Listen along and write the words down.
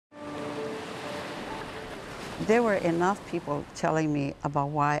There were enough people telling me about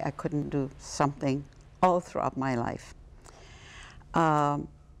why I couldn't do something all throughout my life.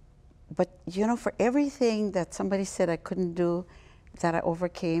 But you know, for everything that somebody said I couldn't do, that I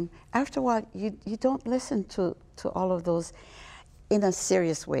overcame, after a while, you don't listen to all of those in a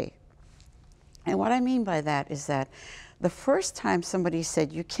serious way. And what I mean by that is that the first time somebody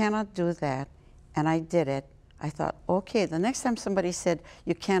said, you cannot do that, and I did it, I thought, okay, the next time somebody said,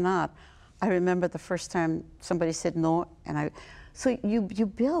 you cannot, I remember the first time somebody said no, and so you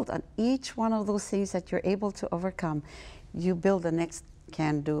build on each one of those things that you're able to overcome. You build the next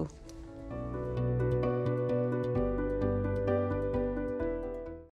can do.